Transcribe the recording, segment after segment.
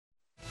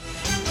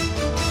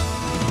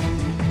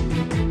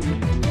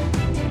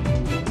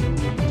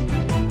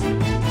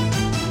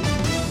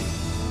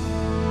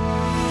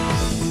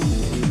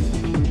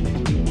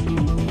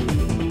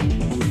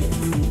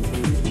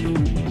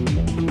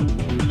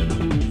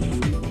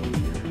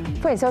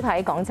歡迎收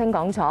睇《講清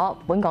講楚》。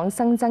本港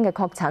新增嘅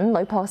確診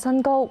屢破新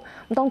高，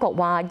咁當局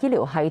話醫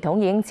療系統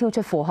已經超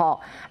出負荷。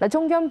嗱，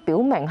中央表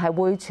明係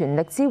會全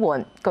力支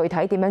援，具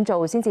體點樣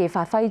做先至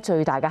發揮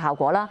最大嘅效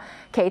果啦？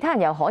其他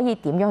人又可以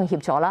點樣去協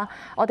助啦？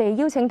我哋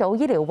邀請到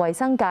醫療衛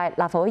生界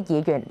立法會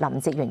議員林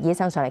哲玄醫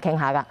生上嚟傾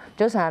下㗎。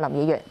早晨啊，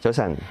林議員。早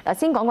晨。嗱，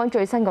先講講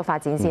最新個發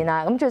展先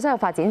啦。咁最新嘅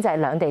發展就係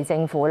兩地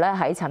政府咧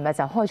喺尋日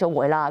就開咗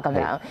會啦，咁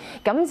樣。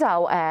咁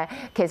就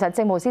其實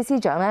政務司司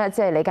長咧，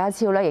即係李家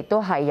超咧，亦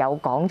都係有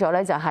講咗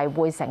咧，就係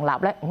會成立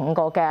咧5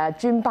個嘅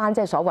專班，即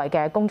係所謂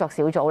嘅工作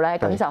小組咧，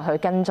咁就去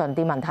跟進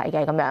啲問題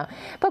嘅咁樣。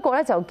不過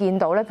咧就見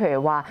到咧，譬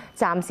如話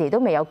暫時都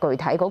未有具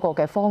體嗰個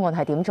嘅方案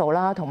係點做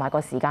啦，同埋個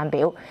時間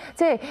表。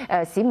即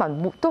係市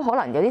民都可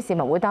能有啲市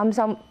民會擔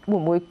心，會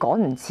唔會趕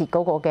唔切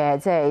嗰個嘅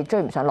即係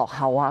追唔上落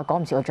後啊，趕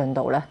唔切個進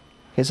度咧？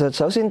其實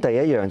首先第一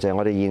樣就係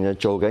我哋現在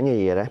做緊嘅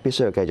嘢咧，必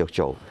須要繼續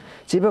做。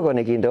只不過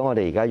你見到我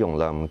哋而家容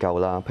量唔夠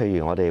啦，譬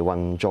如我哋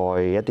運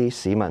載一啲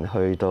市民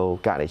去到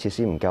隔離設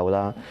施唔夠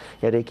啦，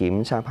一啲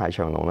檢測排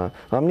長龍啦。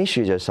我諗呢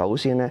處就首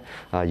先咧，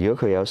如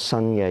果佢有新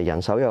嘅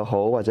人手又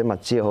好，或者物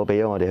資又好，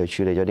俾咗我哋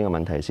去處理咗呢個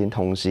問題先，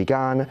同時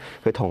間咧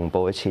佢同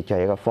步去設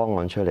計一個方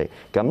案出嚟，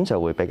咁就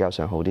會比較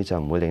上好啲，就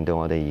唔會令到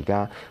我哋而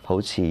家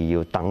好似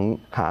要等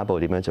下一步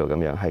點樣做咁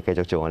樣，係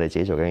繼續做我哋自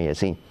己做緊嘅嘢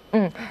先。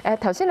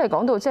頭先你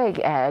講到即係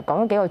講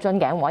咗幾個樽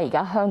頸位，而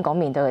家香港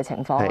面對嘅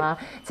情況啦，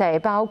就係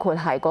包括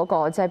係嗰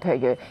個即係譬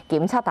如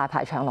檢測大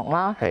排長龍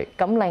啦，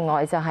咁另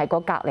外就係個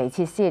隔離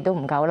設施亦都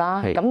唔夠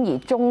啦，咁而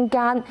中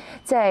間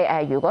即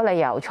係如果你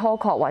由初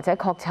確或者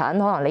確診，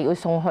可能你要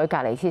送去隔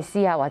離設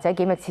施啊或者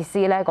檢疫設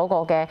施咧，嗰個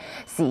嘅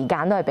時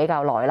間都係比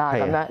較耐啦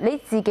咁樣。你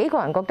自己個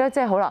人覺得即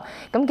係好啦，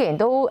咁既然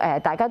都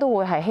大家都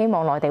會係希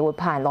望內地會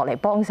派人落嚟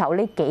幫手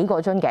呢幾個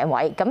樽頸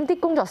位，咁啲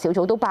工作小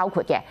組都包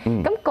括嘅，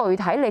咁具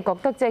體你覺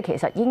得即係其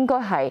實應該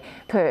係，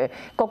譬如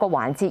各個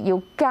環節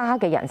要加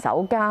嘅人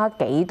手加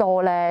幾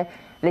多咧？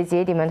你自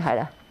己點樣睇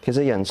咧？其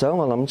實人手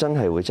我諗真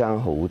係會爭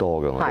好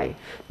多嘅。我哋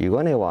如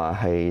果你話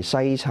係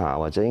篩查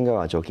或者應該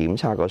話做檢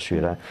測嗰處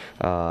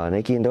咧，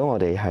你見到我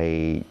哋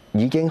係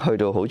已經去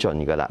到好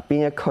盡㗎啦。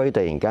邊一區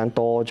突然間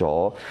多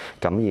咗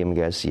感染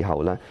嘅時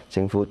候咧，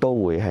政府都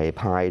會係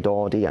派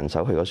多啲人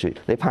手去嗰處。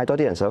你派多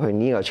啲人手去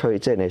呢個區，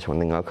即係你從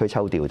另外一區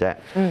抽調啫。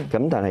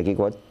咁但係結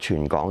果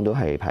全港都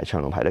係排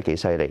長龍排得幾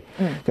犀利。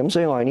咁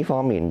所以我喺呢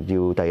方面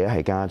要第一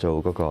係加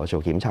做嗰個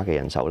做檢測嘅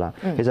人手啦。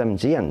其實唔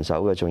止人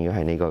手嘅，仲要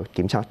係你個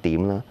檢測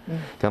點啦。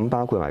咁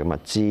包括埋物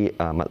資、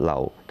物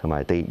流同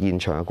埋地現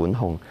場嘅管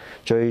控，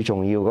最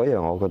重要嗰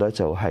樣，我覺得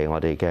就係我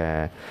哋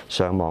嘅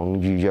上網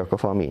預約嗰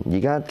方面。而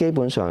家基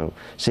本上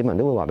市民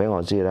都會話俾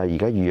我知啦，而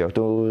家預約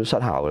都失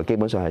效嘅，基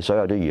本上係所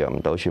有都預約唔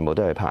到，全部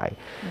都係排。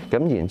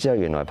咁然之後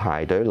原來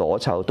排隊攞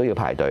籌都要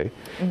排隊。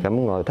咁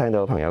我聽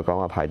到朋友講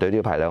話排隊都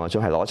要排2個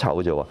鐘，係攞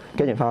籌啫喎，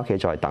跟住翻屋企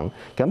再等。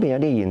咁變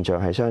咗啲現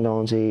象係相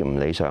當之唔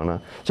理想啦。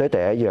所以第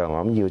一樣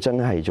我諗要真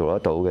係做得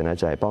到嘅呢，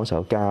就係幫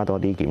手加多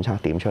啲檢測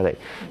點出嚟，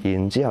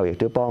然之後亦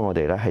都幫我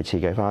哋咧係設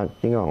計翻，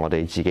應該話我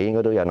哋自己應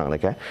該都有能力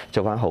嘅，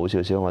做翻好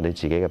少少我哋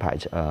自己嘅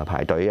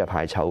排隊啊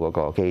排籌嗰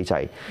個機制，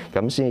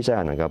咁先至真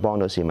係能夠幫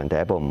到市民。第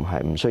一步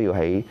唔需要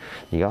喺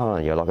而家可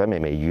能又落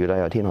緊微雨啦，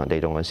有天寒地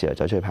凍嘅時候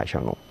走出去排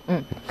長龍。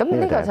咁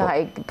呢個就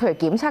係譬如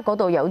檢測嗰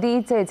度有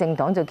啲即係政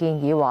黨就建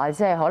議話，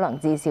即係可能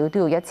至少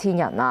都要1000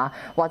人啊，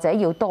或者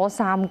要多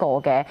3個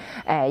嘅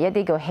一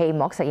啲叫氣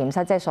膜實驗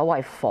室，即係所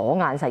謂火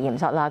眼實驗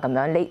室啦咁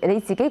樣。你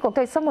自己覺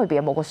得心裏邊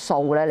有冇個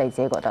數咧？你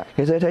自己覺得？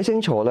其實你睇清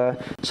楚咧，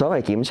所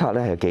謂檢測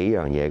咧係幾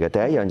樣嘢嘅。第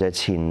一樣就係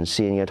前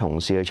線嘅同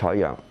事去採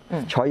樣，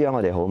採樣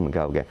我哋好唔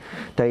夠嘅。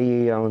第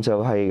二樣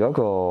就係嗰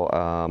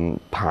個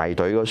排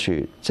隊嗰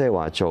處，即係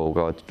話做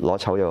個攞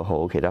籌又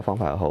好，其他方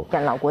法又好。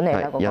人流管理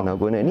啦，人流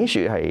管理呢處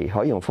係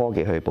可以用科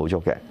技去補足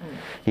嘅。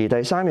而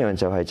第三樣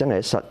就係真係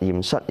喺實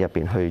驗室入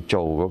邊去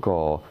做嗰個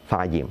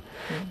化驗。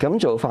咁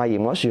做化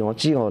驗嗰處，我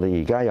知我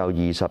哋而家有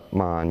20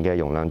萬嘅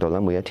容量度啦，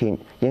每一天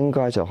應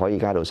該就可以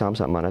加到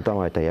30萬啦。當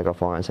我哋第一個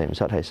火眼實驗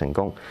室係成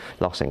功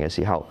落成嘅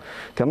時候，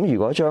咁如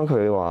果將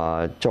佢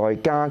話再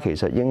加，其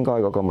實應該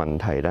嗰個問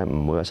題咧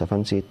唔會話十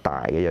分之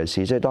大嘅。有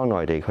時即係當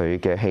內地佢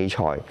嘅器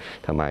材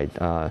同埋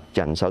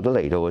人手都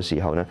嚟到嘅時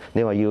候咧，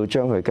你話要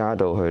將佢加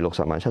到去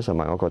60萬、70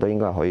萬，我覺得應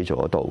該係可以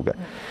做得到嘅。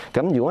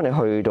咁如果你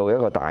去到一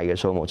個大嘅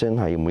數目，真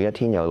係每一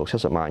天有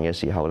60-70萬嘅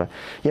時候咧，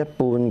一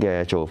般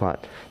嘅做法，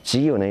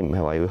只要你唔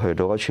係話要去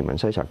到個全民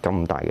篩查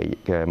咁大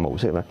嘅模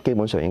式咧，基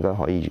本上應該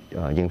可以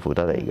應付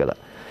得嚟㗎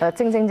啦。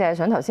正就係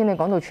想頭先你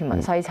講到全民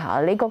篩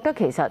查，你覺得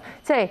其實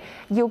即係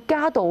要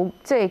加到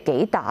即係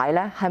幾大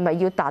咧？係咪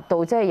要達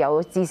到即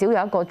係至少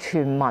有一個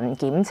全民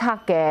檢測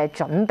嘅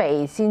準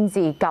備先至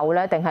夠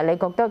咧？定係你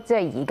覺得即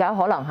係而家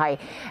可能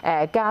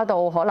係加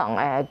到可能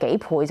幾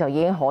倍就已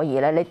經可以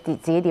咧？你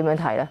自己點樣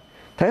睇咧？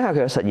睇下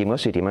佢嘅實驗嗰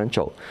時點樣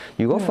做。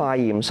如果化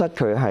驗室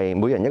佢係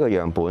每人一個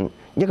樣本，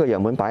一個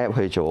樣本擺入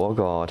去做嗰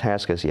個 test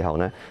嘅時候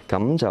咧，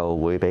咁就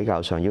會比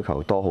較上要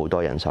求多好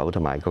多人手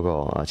同埋嗰個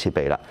設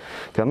備啦。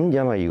咁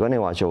因為如果你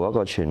話做一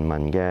個全民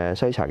嘅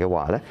篩查嘅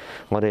話咧，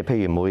我哋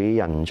譬如每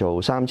人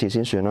做3次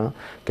先算啦，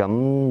咁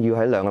要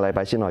喺2個禮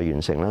拜之內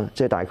完成啦，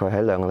即係大概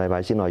喺2個禮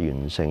拜之內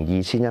完成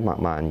2100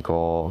萬個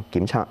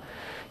檢測。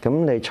咁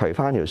你除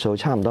翻條數，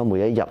差唔多每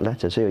一日咧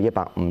就需要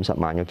150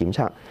萬個檢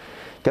測。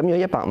咁如果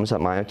150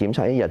萬個檢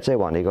測一日，即係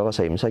話你嗰個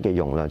實驗室嘅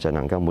容量就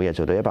能夠每日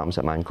做到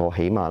150萬個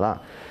起碼啦。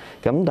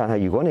咁但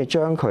係如果你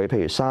將佢譬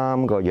如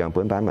3個樣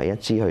本擺埋一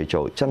支去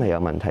做，真係有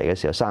問題嘅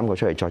時候，3個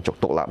出嚟再逐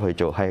獨立去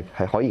做，係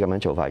可以咁樣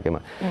做法嘅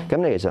嘛。咁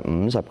你其實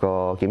50個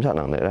檢測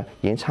能力咧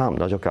已經差唔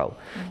多足夠。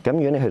咁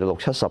如果你去到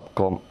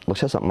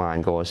60-70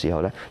萬個嘅時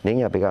候咧，你已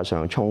經有比較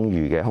上充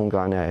裕嘅空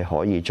間咧，係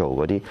可以做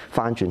嗰啲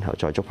翻轉頭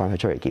再捉翻佢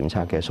出嚟檢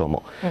測嘅數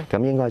目。咁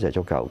應該就係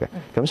足夠嘅。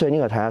咁所以呢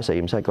個睇下實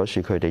驗室嗰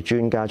處佢哋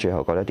專家最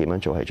後覺得點樣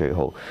做係最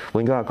好。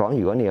換句話講，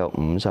如果你有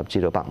50至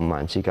到150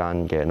萬之間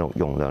嘅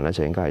容量咧，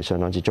就應該係相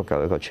當之足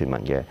夠一個全民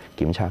嘅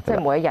檢測，即係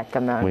每一日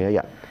咁樣。每一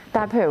日。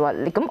但係譬如話，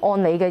咁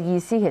按你嘅意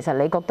思，其實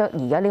你覺得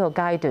而家呢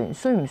個階段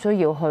需唔需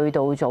要去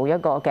到做一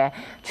個嘅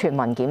全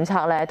民檢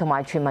測咧？同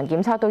埋全民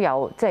檢測都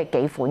有即係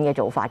幾款嘅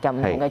做法嘅，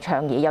唔同嘅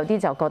倡議。有啲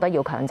就覺得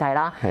要強制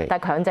啦，但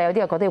係強制有啲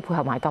又覺得要配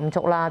合埋禁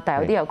足啦，但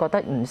係有啲又覺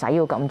得唔使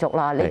要禁足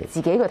啦。你自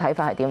己個睇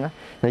法係點咧？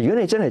嗱，如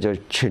果你真係做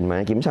全民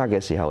嘅檢測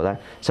嘅時候咧，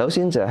首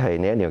先就係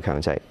你一定要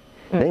強制。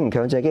你唔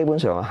強制，基本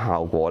上嘅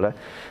效果咧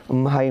唔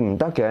係唔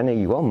得嘅。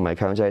你如果唔係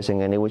強制性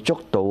嘅，你會捉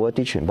到一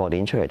啲傳播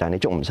鏈出嚟，但係你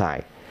捉唔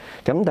晒。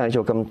咁但係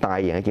做咁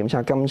大型嘅檢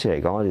測，今次嚟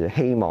講，我哋就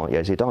希望，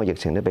尤其是當個疫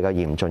情都比較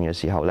嚴峻嘅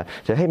時候咧，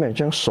就希望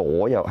將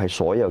所有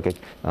嘅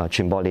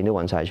傳播鏈都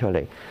揾晒出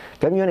嚟。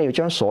咁如果你要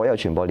將所有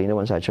傳播鏈都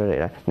揾晒出嚟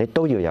咧，你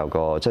都要有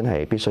個真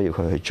係必須要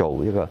佢去做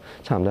一個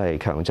差唔多係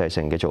強制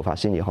性嘅做法，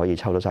先至可以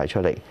抽到晒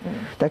出嚟。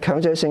但係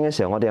強制性嘅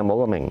時候，我哋有冇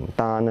個名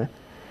單咧？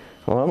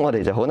我諗我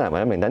哋就好難揾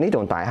得明，但呢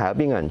棟大廈有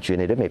邊個人住，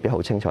你都未必好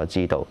清楚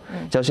知道。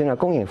就算係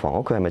公營房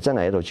屋，佢係咪真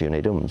係喺度住，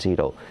你都唔知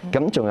道。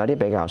咁仲有啲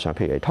比較上，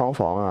譬如劏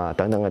房啊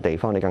等等嘅地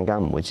方，你更加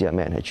唔會知有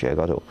咩人係住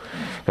喺嗰度。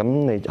咁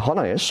你可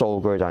能有啲數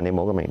據，但係你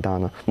冇個名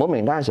單啦。冇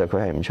名單嘅時候，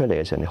佢係唔出嚟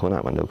嘅時候，你好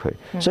難揾到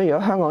佢。所以如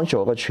果香港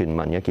做一個全民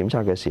嘅檢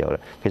測嘅時候咧，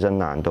其實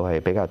難度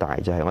係比較大，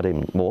就係我哋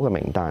冇一個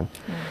名單。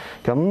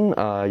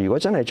咁如果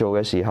真係做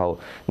嘅時候，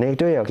你亦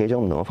都有幾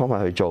種唔同嘅方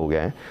法去做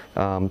嘅。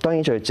當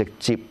然最直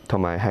接同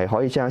埋係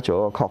可以即刻做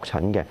一個確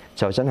診嘅，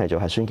就真係做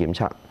核酸檢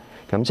測。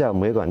咁之後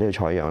每一個人都要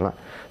採樣啦。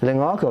另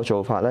外一個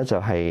做法咧就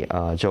係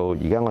做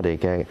而家我哋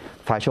嘅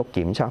快速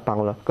檢測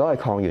包啦，嗰個係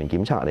抗原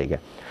檢測嚟嘅。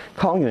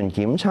抗原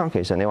檢測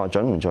其實你話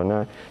準唔準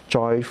咧，在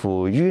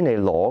乎於你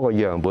攞個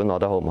樣本攞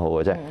得好唔好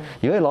嘅啫。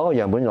如果你攞個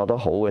樣本攞得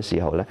好嘅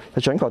時候咧，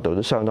佢準確度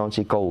都相當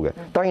之高嘅。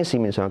當然市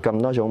面上有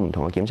咁多種唔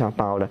同嘅檢測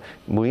包咧，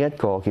每一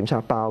個檢測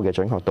包嘅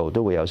準確度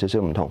都會有少少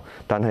唔同，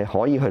但係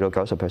可以去到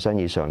90%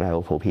 以上咧係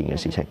好普遍嘅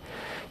事情。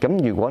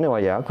咁如果你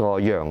話有一個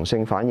陽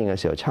性反應嘅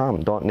時候，差唔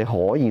多你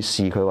可以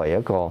視佢為一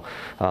個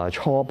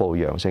初步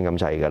陽性咁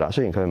滯㗎啦。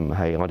雖然佢唔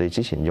係我哋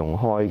之前用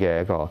開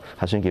嘅一個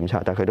核酸檢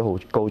測，但係佢都好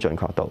高準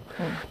確度。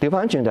調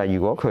翻轉就係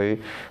如果佢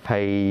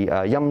係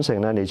陰性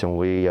咧，你仲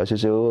會有少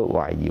少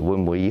懷疑會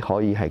唔會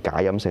可以係假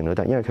陰性都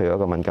得，因為佢有一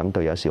個敏感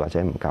度有時或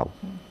者唔夠。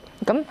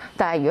咁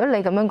但係如果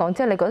你咁樣講，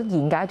即係你覺得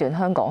現階段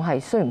香港係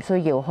需唔需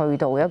要去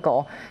到一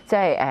個即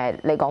係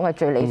你講嘅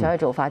最理想嘅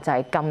做法，就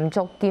係禁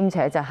足兼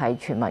且就係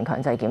全民強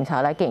制檢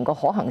測咧？既然個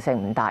可行性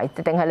唔大，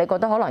定係你覺得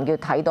可能要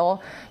睇多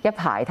一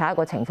排，睇下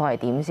個情況係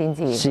點先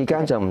至？時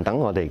間就唔等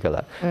我哋㗎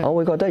啦。我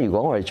會覺得如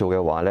果我哋做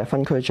嘅話咧，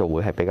分區做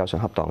會係比較上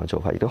恰當嘅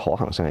做法，亦都可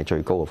行性係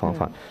最高嘅方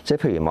法。即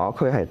係譬如某一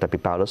區係特別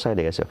爆得犀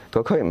利嘅時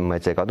候，個區唔係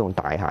淨係嗰棟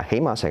大廈，起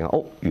碼成個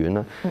屋苑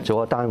啦，做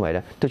個單位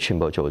咧都全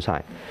部做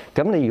晒。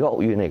咁你如果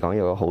屋苑嚟講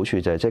有個好處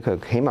就係即係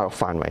佢起碼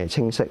範圍係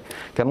清晰，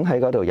咁喺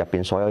嗰度入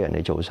邊所有人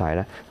你做晒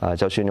咧，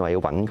就算你話要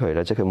揾佢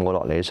咧，即係佢冇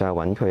落嚟，你上去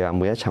揾佢啊，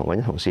每一層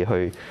揾同事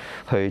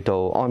去到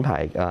安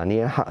排呢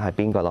一刻係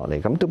邊個落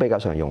嚟，咁都比較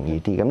上容易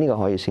啲。咁呢個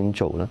可以先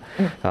做啦。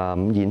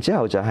然之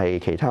後就係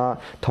其他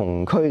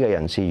同區嘅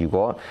人士，如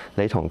果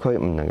你同區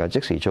唔能夠即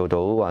時做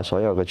到話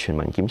所有嘅全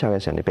民檢測嘅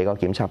時候，你俾個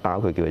檢測包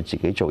佢，叫佢自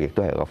己做，亦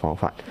都係一個方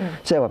法。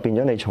即係話變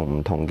咗你從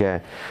唔同嘅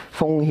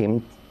風險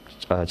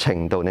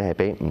程度，你係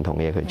俾唔同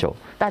嘅嘢去做，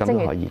咁都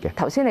可以嘅。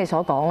頭先你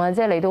所講啦，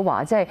即係你都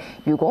話，即係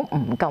如果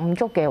唔禁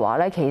足嘅話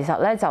咧，其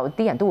實咧就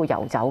啲人都會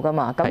游走噶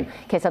嘛。咁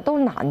其實都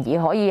難以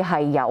可以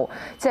係由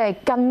即係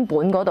根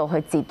本嗰度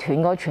去截斷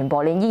嗰個傳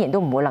播鏈，依然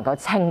都唔會能夠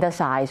清得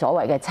晒所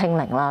謂嘅清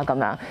零啦咁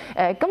樣。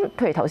咁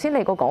譬如頭先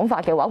你個講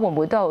法嘅話，會唔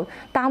會都有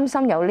擔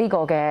心有呢個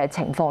嘅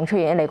情況出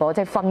現？你個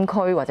即係分區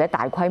或者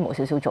大規模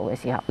少少做嘅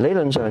時候，理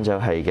論上就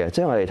係嘅，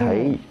即係我哋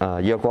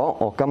睇若果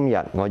我今日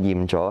我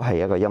驗咗係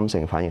一個陰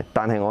性反應，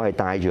但係我我係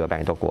帶住個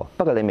病毒嘅喎，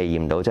不過你未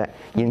驗到啫。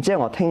然之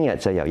後我聽日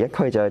就由一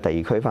區走去第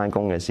二區翻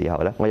工嘅時候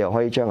咧，我又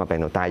可以將個病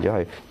毒帶咗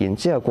去。然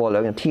之後過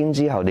2天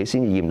之後，你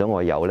先至驗到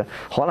我有咧，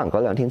可能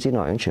嗰2天之內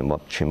已經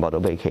傳播到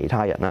俾其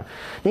他人啦。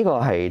呢個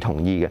係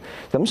同意嘅。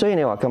咁所以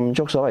你話禁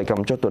足，所謂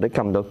禁足到底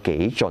禁到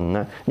幾盡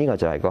咧？呢個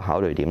就係個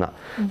考慮點啦。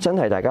真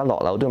係大家落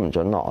樓都唔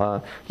準落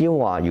啊！要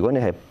話如果你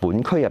係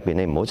本區入邊，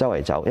你唔好周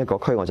圍走，一個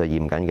區我就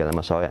驗緊嘅啦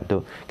嘛，所有人都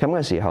咁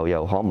嘅時候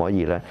又可唔可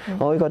以咧？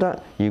我會覺得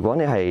如果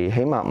你係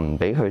起碼唔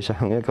俾佢上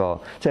一個，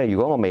即係如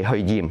果我未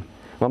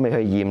去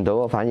驗到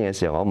個反應嘅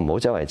時候，我唔好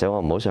周圍走，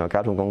我唔好上個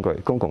交通工具，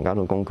公共交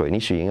通工具呢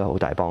處應該好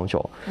大幫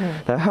助。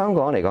但係香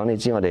港嚟講，你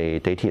知我哋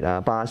地鐵啊、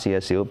巴士啊、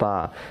小巴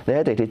啊，你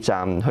喺地鐵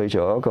站去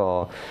做一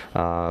個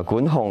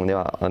管控，你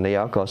話你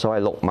有一個所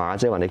謂綠碼，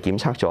即係話你檢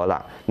測咗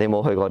啦，你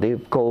冇去過啲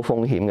高風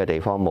險嘅地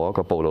方，冇一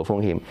個暴露風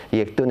險，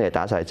亦都你係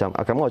打晒針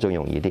啊，咁我仲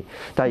容易啲。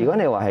但係如果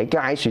你話喺街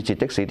説截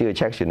的士都要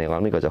check 住，你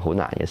講呢個就好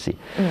難嘅事。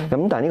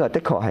咁但係呢個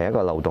的確係一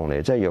個漏洞嚟，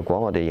即係若果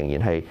我哋仍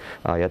然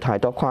係有太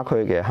多跨區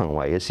嘅行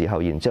為嘅時候，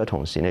然之後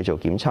同時你做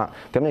檢測，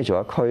咁你做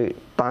一區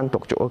單獨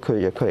做一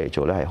區嚟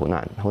做咧係好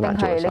難做得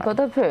晒。你覺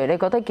得譬如你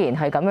覺得既然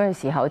係咁樣嘅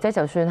時候，即係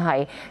就算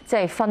係即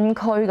係分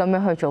區咁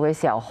樣去做嘅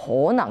時候，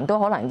可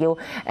能要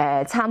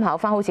參考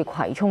翻好似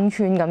葵涌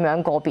村咁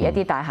樣個別一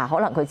啲大廈，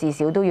可能佢至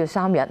少都要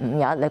3日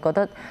5日，你覺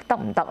得得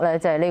唔得咧？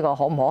即係呢個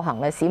可唔可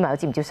行咧？市民又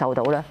接唔接受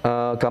到咧？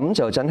咁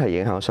就真係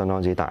影響相當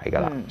之大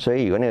㗎啦。所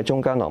以如果你係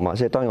中間落墨，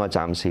即係當然我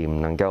暫時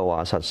唔能夠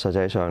話實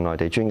際上內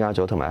地專家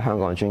組同埋香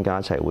港專家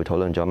一齊會討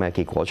論咗咩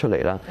結果出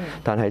嚟啦。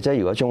但係即係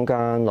如果中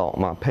間落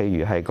墨，譬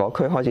如係嗰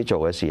區開始做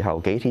嘅時候，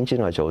幾天之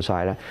內做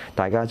晒咧，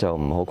大家就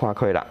唔好跨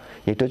區啦，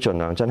亦都盡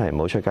量真係唔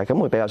好出街，咁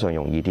會比較上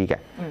容易啲嘅。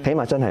起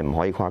碼真係唔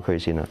可以跨區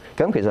先啦。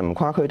咁其實唔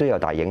跨區都有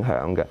大影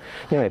響嘅，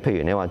因為譬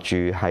如你話住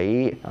喺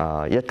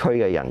一區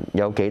嘅人，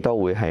有幾多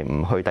會係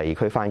唔去第二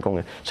區翻工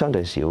嘅？相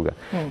對少嘅。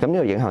咁呢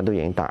個影響都已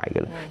經大嘅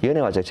啦。如果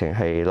你話直情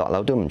係落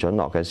樓都唔準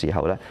落嘅時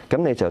候咧，咁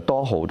你就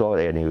多好多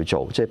嘢你要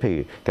做，即係譬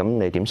如咁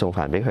你點送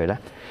飯俾佢咧？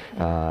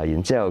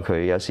然之後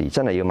佢有時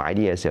真係要買啲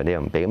嘢嘅時候，你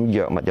又唔俾，咁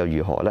藥物又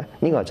如何咧？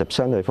呢個就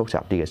相對複雜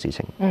啲嘅事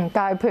情。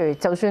但係譬如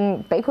就算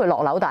俾佢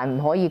落樓，但係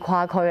唔可以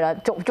跨區啦，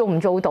做唔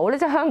做到咧？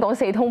即係香港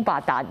4通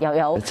8達又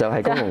有，就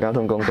係公共交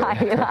通工具。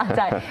係啦，就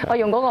係我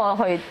用嗰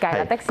個去計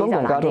啦，的士就難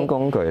啲。公共交通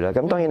工具啦，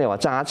咁當然你話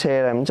揸車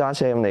咧，咁揸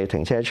車咁你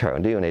停車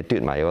場都要你嘟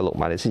埋個綠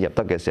碼你先入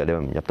得嘅時候，你咪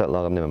唔入得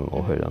咯，咁你咪唔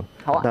好去咯。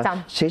好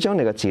啊，始終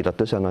你個自律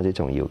都相當之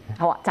重要嘅。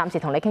好啊，暫時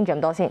同你傾住咁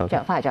多先，最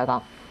後翻嚟再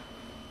講。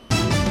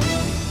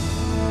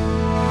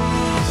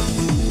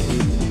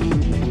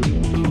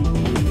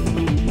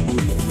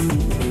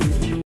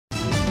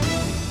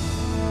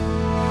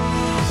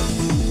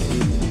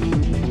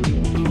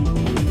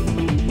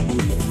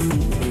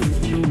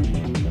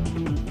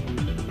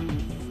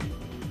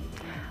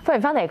歡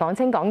迎翻嚟講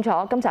清講楚，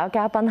今集嘅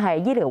嘉賓係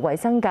醫療衛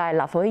生界立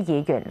法會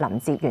議員林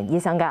哲玄醫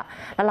生㗎。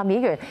林議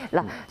員，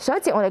上一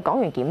節我哋講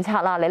完檢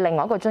測啦，你另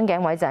外一個樽頸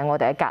位就係我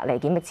哋嘅隔離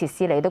檢疫設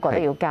施，你都覺得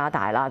要加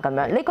大啦咁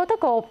樣。你覺得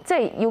即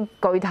係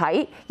要具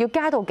體要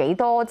加到幾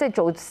多，即係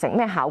做成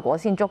咩效果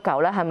先足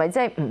夠咧？係咪即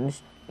係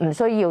唔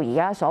需要而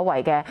家所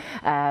謂嘅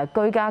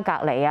居家隔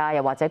離啊，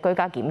又或者居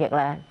家檢疫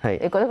咧？你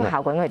覺得個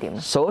效果應該係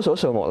點？數一數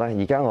數目咧，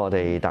而家我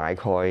哋大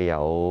概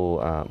有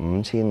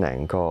5000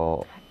零個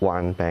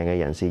患病嘅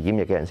人士、染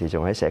疫嘅人士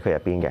仲喺社區入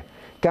邊嘅，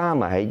加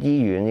埋喺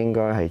醫院應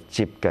該係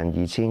接近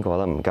2000個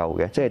啦，唔夠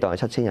嘅，即係當係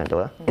7000人度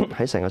啦，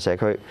喺成個社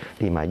區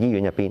連埋醫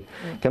院入邊。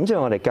咁即係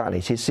我哋隔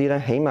離設施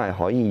咧，起碼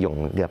可以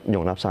容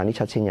納晒呢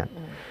7000人。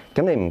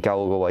咁你唔夠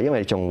嘅喎，因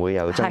為仲會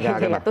有增加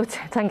嘅嘛。都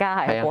增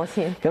加係過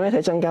千。咁你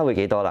睇增加會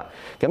幾多啦？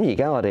咁而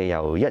家我哋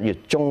由1月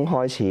中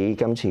開始，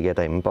今次嘅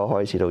第5波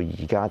開始到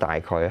而家，大概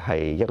係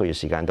1個月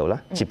時間度啦，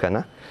接近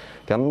啦。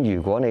咁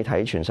如果你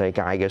睇全世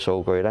界嘅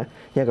數據咧，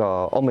一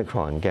個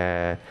Omicron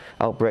嘅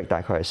outbreak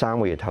大概係3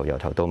個月頭，由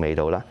頭到尾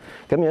到啦。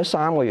咁如果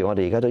3個月，我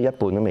哋而家都一半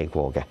都未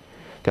過嘅。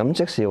咁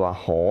即是話，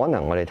可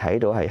能我哋睇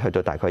到係去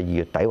到大概2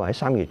月底或者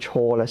3月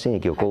初咧，先至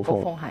叫高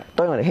峰。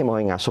當然我哋希望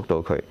可以壓縮到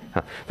佢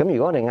嚇。咁如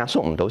果我哋壓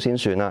縮唔到先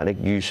算啦，你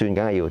預算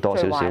梗係要多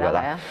少少㗎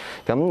啦。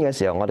咁嘅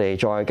時候，我哋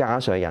再加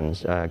上人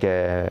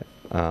嘅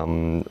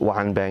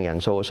患病人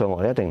數嘅數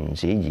目，一定唔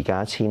止而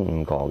家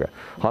1500個嘅，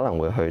可能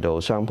會去到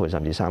雙倍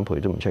甚至3倍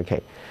都唔出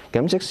奇。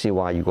咁即是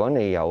話，如果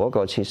你有一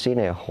個設施，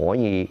你係可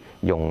以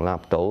容納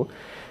到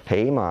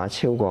起碼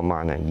超過1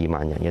萬人、2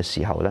萬人嘅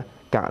時候咧，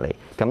隔離，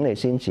咁你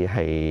先至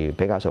係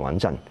比較上穩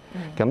陣。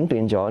咁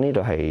變咗呢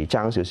度係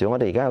爭少少。我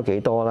哋而家有幾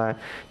多呢？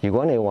如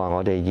果你話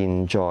我哋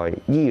現在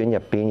醫院入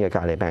邊嘅隔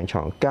離病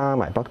床，加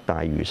埋北大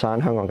嶼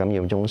山香港感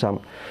染中心，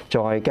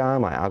再加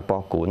埋亞博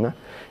館啦，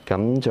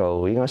咁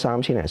就應該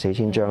3000零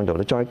4000張度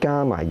啦。再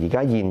加埋而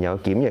家現有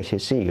檢疫設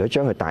施，如果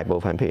將佢大部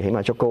分，譬如起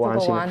碼竹篙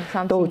灣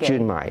先，都轉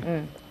埋。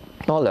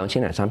多2000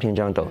零3000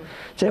張度，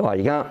即係話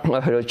而家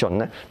我去到盡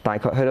咧，大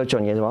概去到盡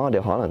嘅話，我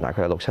哋可能大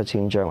概有6、7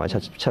千張或者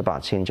7、8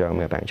千張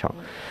咁嘅病床。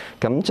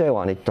咁即係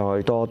話你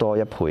再多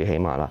一倍起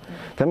碼啦。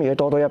咁如果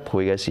多一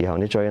倍嘅時候，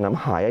你再要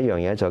諗下一樣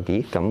嘢就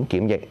咦咁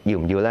檢疫要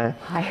唔要咧？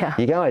係啊。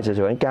而家我哋就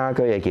做緊家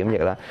居嘅檢疫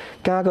啦。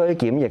家居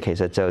檢疫其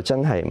實就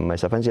真係唔係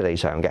十分之理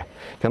想嘅。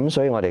咁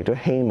所以我哋都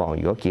希望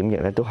如果檢疫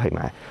咧都係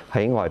埋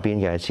喺外邊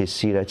嘅設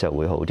施咧就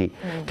會好啲。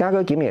家居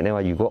檢疫你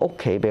話如果屋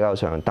企比較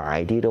上大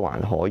啲都還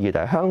可以，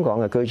但係香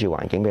港嘅居住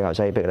環境比較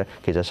擠迫咧，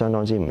其實相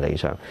當之唔理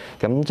想。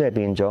咁即係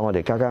變咗我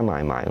哋加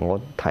埋，我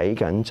睇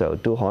緊就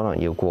都可能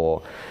要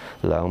過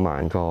2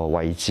萬個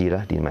位置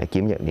啦，連埋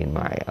檢疫，連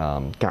埋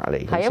隔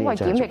離。係因為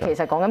檢疫其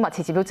實講緊密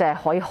切接觸者係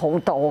可以好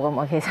多噶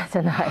嘛，其實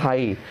真係。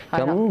係。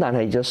咁但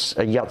係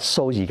日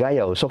數而家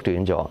又縮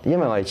短咗，因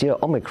為我哋知道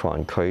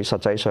Omicron 佢實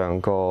際上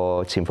個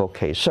潛伏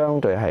期相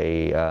對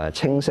係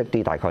清晰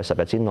啲，大概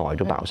10日之內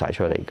都爆晒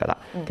出嚟㗎啦。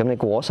咁你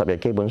過咗10日，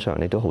基本上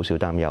你都好少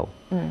擔憂。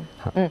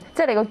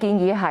即係你個建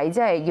議係即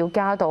係要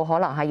加到可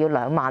能係要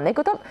2萬，你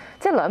覺得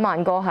即係2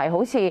萬個係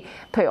好似，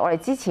譬如我哋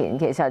之前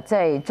其實即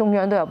係中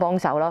央都有幫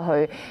手啦，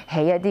去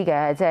起一啲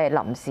嘅即係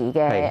臨時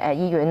嘅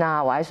醫院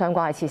啊，或者相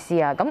關嘅設施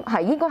啊，咁係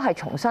應該係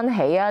重新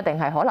起啊，定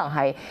係可能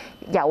係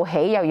又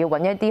起又要揾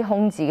一啲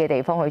空置嘅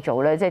地方去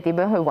做咧？即係點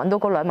樣去揾到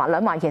嗰2萬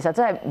？2萬其實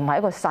真係唔係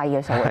一個細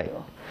嘅數嚟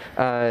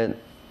喎。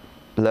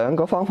兩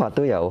個方法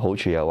都有好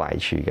處有壞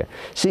處嘅。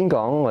先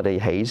講我哋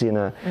起先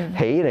啦。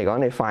起嚟講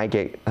你快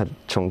極，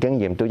從經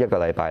驗都1個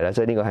禮拜啦，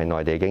即係呢個係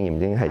內地經驗已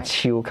經係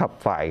超級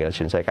快嘅，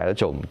全世界都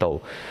做唔到。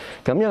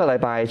咁1個禮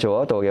拜做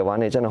得到嘅話，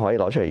你真係可以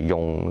攞出嚟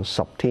用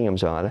10天咁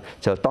上下咧，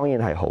就當然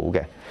係好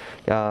嘅。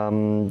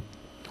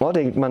我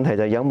哋問題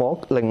就係有冇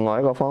另外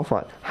一個方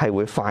法係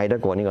會快得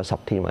過呢個10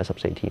天或者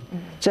14天？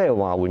即係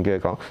話換句嚟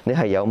講，你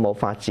係有冇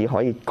法子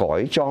可以改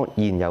裝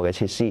現有嘅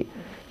設施？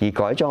而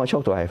改裝嘅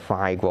速度係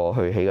快過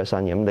去起個新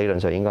嘅，咁理論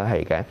上應該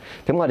係嘅。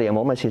咁我哋有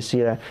冇乜設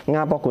施咧？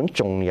亞博館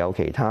仲有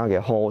其他嘅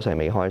hall 係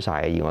未開晒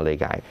嘅，以我理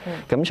解。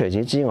咁除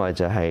此之外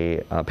就係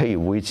譬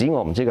如會址，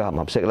我唔知佢合唔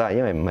合適啦，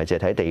因為唔係淨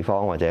係睇地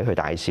方或者佢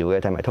大小嘅，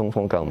睇埋通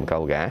風夠唔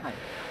夠嘅。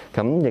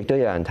咁亦都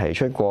有人提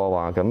出過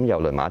話，咁郵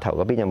輪碼頭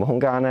嗰邊有冇空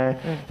間呢？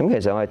咁其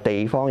實我哋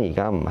地方而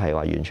家唔係話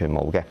完全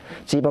冇嘅，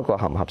只不過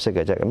合唔合適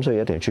嘅啫。咁所以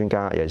一定要專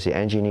家，尤其是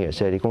engineer，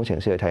 即係啲工程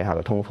師去睇下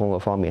個通風嗰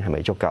方面係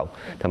咪足夠，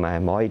同埋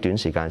係咪可以短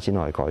時間之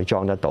內改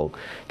裝得到。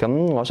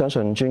咁我相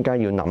信專家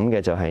要諗嘅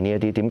就係呢一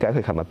啲。點解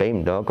佢琴日俾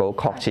唔到一個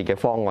確切嘅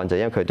方案？就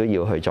因為佢都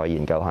要去再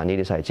研究下呢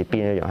啲細節，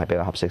邊一樣係比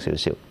較合適少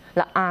少。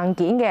嗱，硬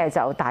件嘅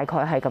就大概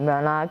係咁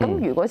樣啦。咁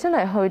如果真係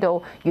去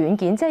到軟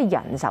件，即係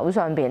人手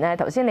上邊咧，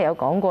頭先你有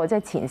講過，即係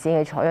前線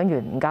嘅採樣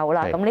員唔夠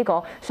啦。咁呢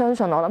個相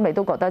信我諗你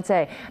都覺得即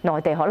係內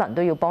地可能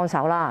都要幫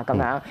手啦。咁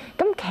樣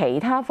咁其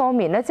他方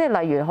面咧，即係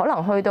例如可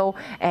能去到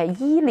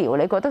醫療，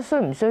你覺得需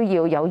唔需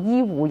要有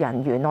醫護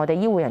人員、內地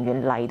醫護人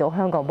員嚟到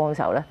香港幫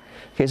手咧？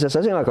其實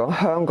首先我講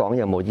香港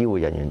有冇醫護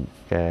人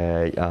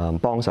員嘅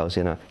幫手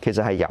先啦。其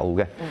實係有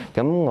嘅。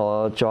咁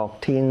我昨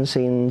天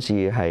先至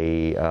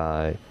係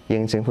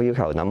應政府要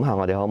求，諗下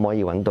我哋可唔可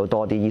以揾到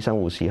多啲醫生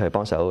護士去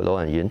幫手老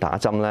人院打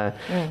針咧？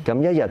咁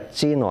1日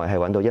之內係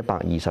揾到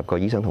120個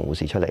醫生同護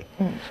士出嚟。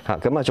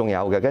咁啊仲有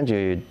嘅，跟住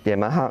夜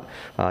晚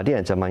黑啲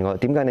人就問我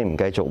點解你唔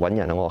繼續揾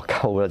人啊？我話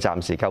夠啦，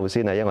暫時夠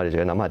先啦，因為我哋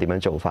仲要諗下點樣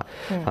做法。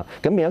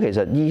咁變咗其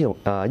實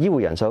醫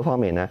護人手方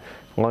面咧，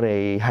我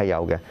哋係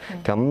有嘅。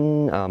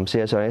咁事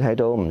實上你睇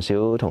到唔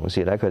少同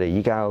事咧，佢哋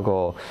依家嗰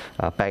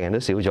個病人都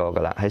少咗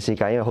㗎啦，喺世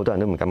界因為好多人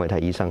都唔敢去睇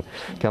醫生。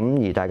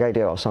咁而大家亦都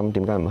有心，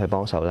點解唔去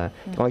幫手咧？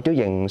我亦都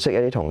認識一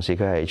啲同事，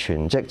佢係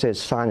全職，即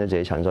係閂咗自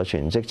己診所，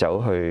全職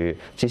走去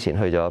之前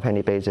去咗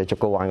Penny Bay 即係竹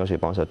篙灣嗰處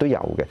幫手都有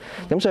嘅。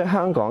咁所以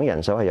香港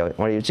人手係有，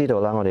我哋要知道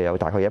啦，我哋有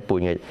大概一半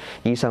嘅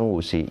醫生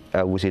護士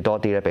護士多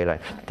啲咧比例，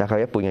大概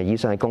一半嘅醫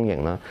生係公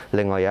營啦，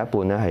另外有一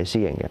半咧係私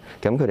營嘅。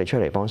咁佢哋出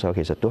嚟幫手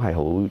其實都係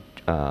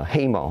好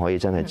希望可以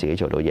真係自己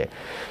做到嘢。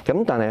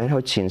咁但係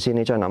去前線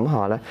你再諗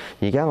下咧，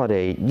而家我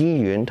哋醫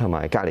院同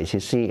埋隔離設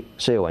施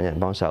需要揾人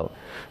幫手，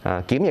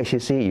檢疫設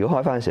施如果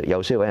開翻嘅時候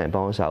又需要揾人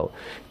幫手，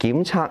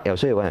檢測又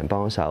需要揾人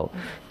幫手，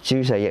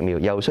注射疫苗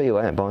又需要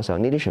揾人幫手，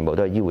呢啲全部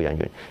都係醫護人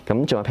員。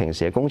咁仲有平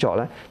時嘅工作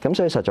咧，咁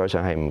所以實在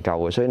上係唔夠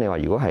嘅。所以你話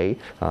如果喺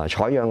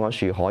採樣嗰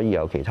處可以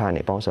有其他人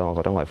嚟幫手，我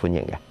覺得我係歡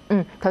迎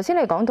嘅。頭先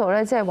你講到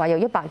咧，即係話有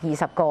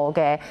120個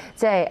嘅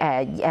即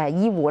係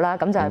醫護啦，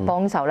咁就係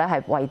幫手咧，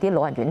係為啲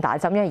老人院打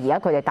針，因為而家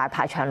佢哋大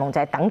排長龍就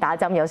係等打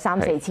針，有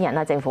3-4千人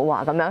啦。政府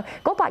話咁樣，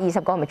嗰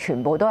120個係咪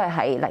全部都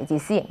係嚟自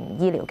私營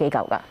醫療機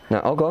構㗎？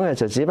嗱，我講嘅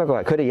就只不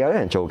過係佢哋有啲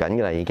人做緊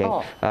㗎啦，已經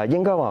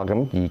應該話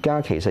咁而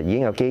家其實已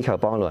經有機構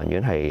幫老人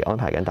院係安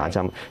排緊打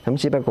針，咁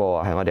只不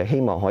過係我哋希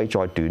望可以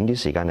再短啲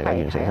時間嚟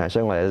完成晒，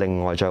所以我哋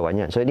另外再揾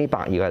人，所以呢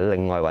120個係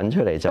另外揾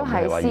出嚟，就唔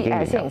係話已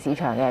經私營市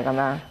場嘅咁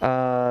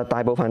樣。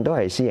大部分都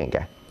係私營嘅。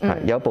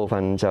有部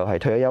分就係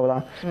退咗休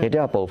啦，亦都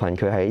有部分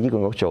佢喺醫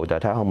管局做，就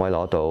睇下可唔可以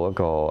攞到一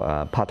個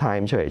part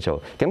time 出嚟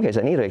做。咁其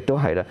實呢度亦都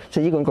係啦，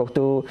即係醫管局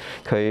都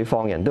佢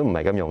放人都唔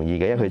係咁容易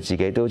嘅，因為佢自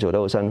己都做得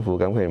好辛苦，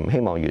咁佢唔希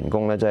望員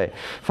工咧即係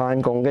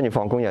翻工跟住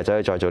放工又走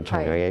去再做同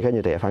樣嘢，跟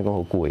住第日翻工好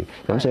攰。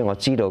咁所以我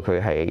知道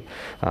佢係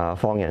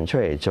放人出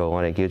嚟做，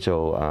我哋叫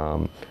做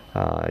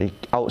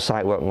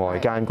outside work 外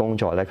間工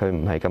作咧，佢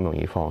唔係咁容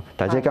易放。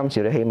但係即係今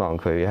次咧，希望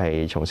佢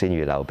係從善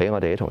如流，俾我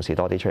哋啲同事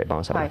多啲出嚟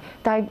幫手。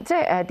但係即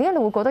係點解你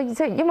會覺得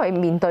即係因為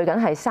面對緊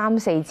係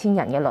3-4千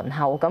人嘅輪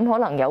候，咁可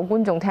能有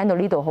觀眾聽到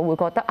呢度，會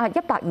覺得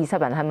120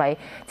人係咪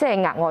即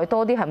係額外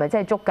多啲，係咪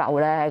真係足夠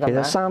咧？其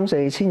實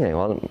3-4千人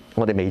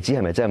我哋未知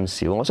係咪真係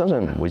咁少，我相信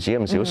唔會止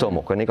咁少數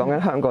目嘅。你講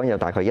緊香港有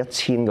大概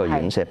1000個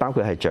院舍，包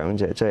括係長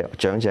者，即係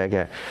長者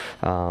嘅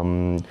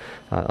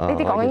呢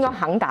啲講應該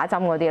肯打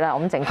針嗰啲啦，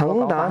我諗政府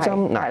肯打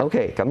針嗱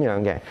 ，OK 咁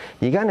樣嘅。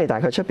而家你大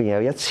概出邊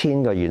有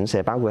1000個院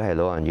舍，包括係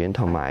老人院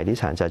同埋啲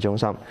殘疾中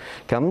心。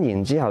咁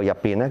然之後入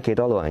邊咧幾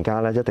多老人家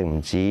咧，一定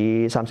唔止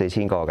3-4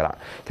千個㗎啦。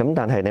咁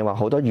但係你話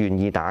好多願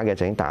意打嘅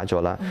就已經打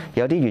咗啦，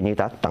有啲願意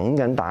打等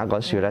緊打嗰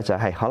樹咧就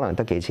係可能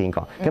得幾千個。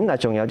咁但係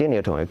仲有啲你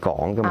要同佢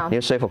講㗎嘛，你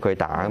要說服佢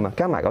打㗎嘛，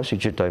加埋嗰樹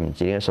絕對唔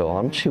止呢個數，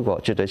我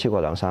諗絕對超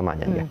過2-3萬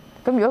人嘅。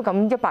咁如果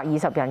咁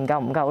120人夠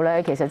唔夠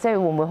咧？其實即係會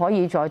唔會可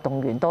以再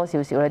動員多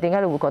少少咧？點解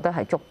你會覺得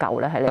係足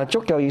夠咧？係咧？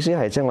足夠意思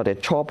係即係我哋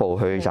初步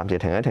去暫時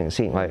停一停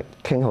先，我哋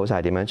傾好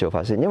晒點樣做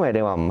法先。因為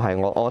你話唔係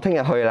我聽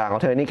日去啦，我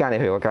聽日呢間你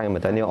去嗰間，咁咪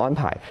等你要安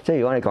排。即係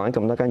如果你講緊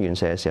咁多間院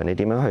舍嘅時候，你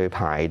點樣去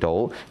排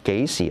到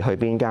幾時去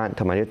邊間，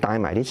同埋要帶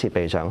埋啲設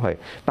備上去，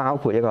包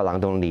括一個冷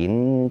凍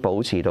鏈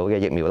保持到嘅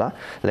疫苗啦。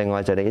另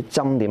外就你啲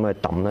針點去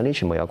揼啦，呢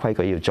全部有規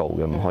矩要做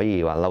嘅，唔可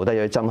以話留低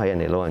咗啲針喺人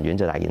哋老人院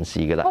就大件事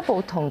㗎啦。初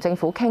步同政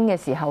府傾嘅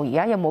時候，而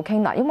家有冇傾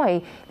嗱？因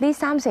為呢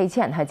3-4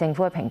千人係政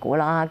府嘅評估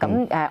啦，咁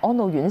安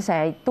老院舍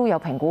都有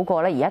評估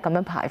過咧，而家咁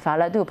樣排法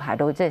咧都要排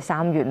到即係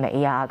3月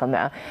尾啊咁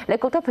樣。你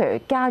覺得譬如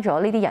加咗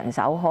呢啲人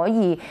手，可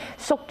以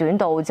縮短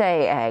到即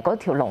係嗰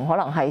條龍可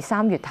能係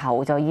3月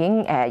頭就已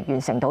經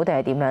完成到定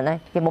係點樣咧？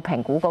有冇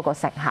評估嗰個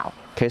成效？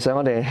其實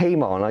我哋希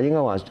望啦，應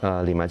該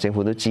話連埋政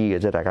府都知嘅，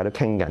即係大家都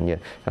傾緊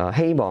嘅。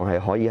希望係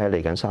可以喺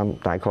嚟緊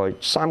大概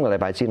3個禮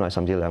拜之內，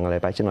甚至2個禮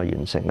拜之內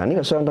完成。嗱，呢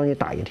個相當於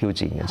大嘅挑戰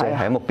嘅，即係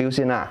喺目標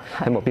先啦，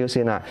喺目標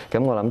先啦。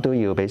咁我諗都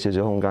要俾少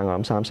少空間，我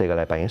諗3-4個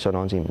禮拜已經相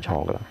當之唔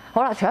錯㗎啦。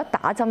好啦，除咗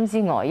打針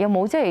之外，有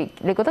冇即係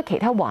你覺得其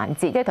他環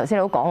節？即係頭先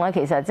你都講啦，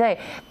其實即係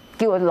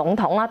叫佢籠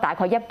統啦，大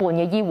概一半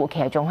嘅醫護其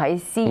實仲喺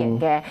私營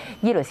嘅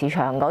醫療市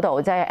場嗰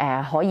度，即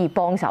係可以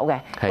幫手嘅。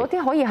嗰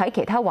啲可以喺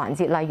其他環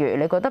節，例如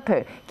你覺得譬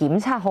如檢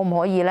測可唔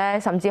可以咧？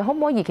甚至可唔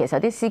可以其實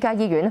啲私家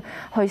醫院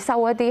去收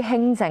一啲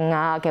輕症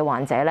啊嘅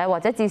患者咧？或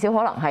者至少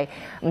可能係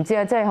唔知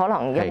啊，即係可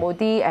能有冇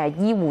啲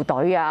醫護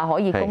隊啊，可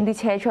以供啲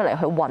車出嚟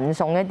去運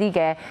送一啲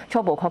嘅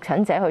初步確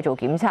診者去做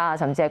檢測啊，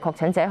甚至係確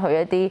診者去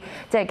一啲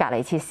即係隔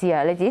離設施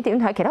啊。你自己點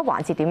睇？其他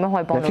環節點樣可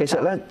以幫到？其實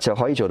咧就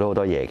可以做到好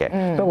多嘢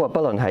嘅。不過不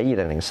論喺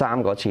2003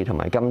嗰次同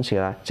埋今次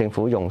咧，政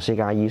府用私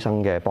家醫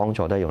生嘅幫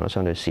助都係用得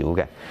相對少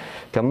嘅。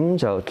咁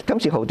就今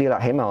次好啲啦，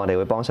起碼我哋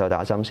會幫手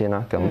打針先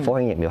啦。咁科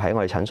興疫苗喺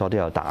我哋診所都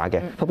有打嘅，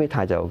復必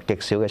泰就極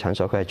少嘅診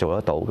所佢係做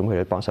得到，咁佢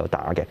都幫手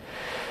打嘅。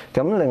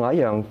咁另外一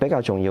樣比較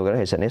重要嘅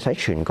咧，其實你喺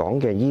全港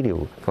嘅醫療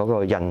嗰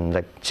個人力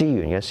資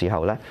源嘅時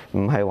候咧，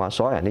唔係話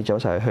所有人都走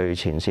晒去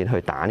前線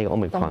去打呢個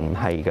Omicron，唔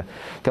係嘅。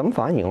咁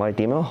反而我哋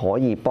點樣可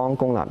以幫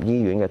公立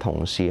醫院嘅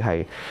同事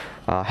係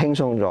輕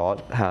鬆咗，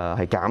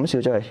係減少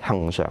咗佢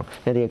恆常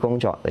一啲嘅工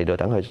作，嚟到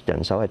等佢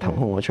人手係騰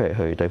空咗出嚟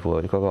去對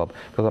付嗰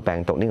個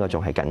病毒，呢個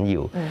仲係緊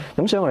要。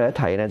咁所以我哋一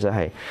睇咧就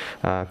係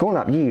公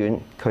立醫院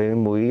佢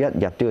每一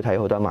日都要睇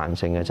好多慢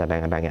性嘅疾病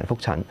嘅病人覆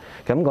診，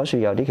咁嗰處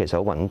有啲其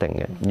實好穩定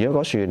嘅。如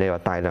果嗰處你話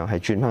大量係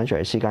轉翻出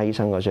嚟私家醫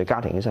生嗰處、家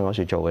庭醫生嗰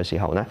處做嘅時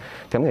候咧，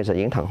咁其實已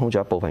經騰空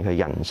咗一部分佢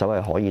人手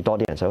係可以多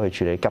啲人手去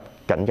處理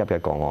緊急嘅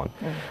個案。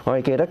我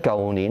哋記得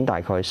舊年大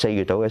概4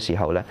月度嘅時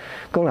候咧，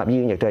公立醫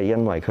院亦都係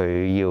因為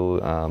佢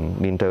要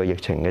面對個疫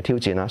情嘅挑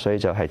戰啦，所以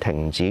就係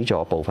停止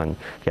咗部分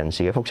人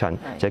士嘅覆診，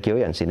就叫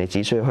人士你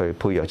只需要去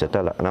配藥就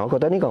得啦。嗱，我覺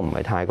得呢個唔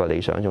係太過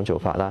理想一種做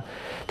法啦，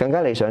更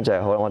加理想就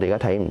係好啦，我哋而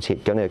家睇唔切，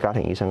咁你去家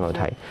庭醫生嗰度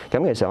睇，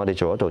咁其實我哋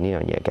做得到呢樣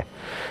嘢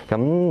嘅。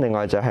咁另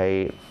外就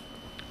係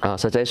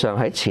實際上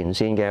喺前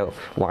線嘅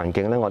環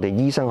境咧，我哋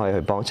醫生可以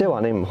去幫，即係話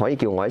你唔可以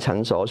叫我喺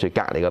診所處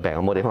隔離個病，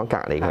我冇地方隔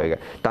離佢嘅。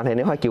但係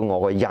你可以叫我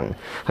個人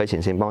去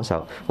前線幫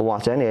手，或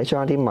者你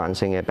將一啲慢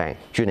性嘅病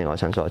轉嚟我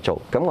診所做，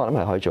咁我諗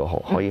係可以做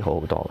好，可以好好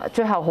多。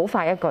最後好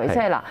快一句，即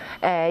係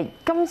嗱，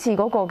今次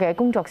嗰個嘅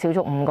工作小組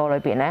5個裏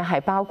邊咧，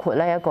係包括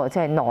咧一個即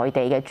係內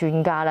地嘅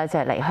專家咧，即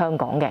係嚟香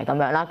港嘅咁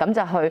樣啦，咁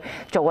就去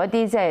做一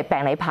啲即係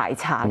病理排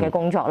查嘅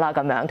工作啦，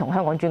咁樣同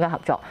香港專家合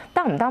作。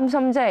擔唔擔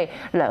心即係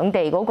兩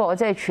地嗰個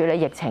即係處理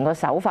疫情個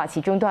手法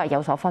始終都係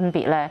有所分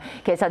別咧？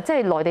其實即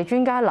係內地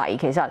專家嚟，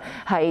其實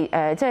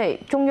係即係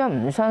中央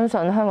唔相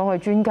信香港嘅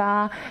專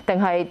家，定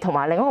係同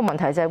埋另一個問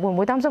題就係會唔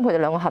會擔心佢哋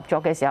兩個合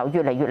作嘅時候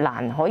越嚟越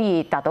難可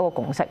以達到個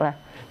共識咧？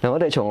嗱，我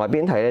哋從外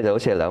邊睇咧就好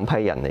似係兩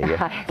批人嚟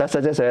嘅，但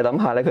實際上你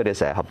諗下咧，佢哋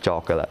成日合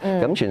作㗎啦。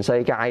咁全世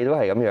界都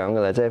係咁樣㗎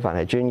啦，即係凡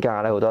係專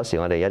家咧，好多時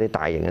我哋一啲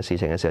大型嘅事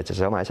情嘅時候，就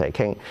想埋一齊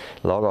傾，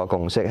攞個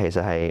共識，其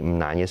實係唔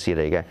難嘅事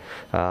嚟嘅。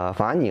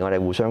反而我哋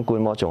互相觀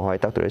摩，仲可以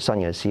得到啲新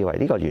嘅思維，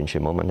呢個完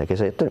全冇問題。其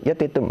實一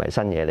啲都唔係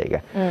新嘢嚟嘅。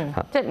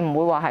即係唔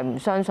會話係唔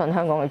相信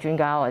香港嘅專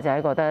家，或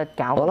者覺得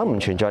搞。我諗唔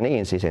存在呢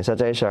件事情。實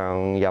際上，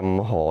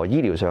任何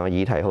醫療上嘅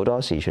議題，好多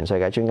時全世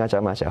界專家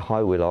走埋一齊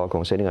開會攞個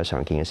共識，呢個係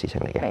常見嘅事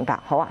情嚟嘅。明白，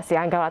好啊，時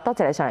間夠啦，多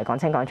謝你上嚟講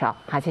清講楚，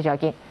下次再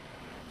見。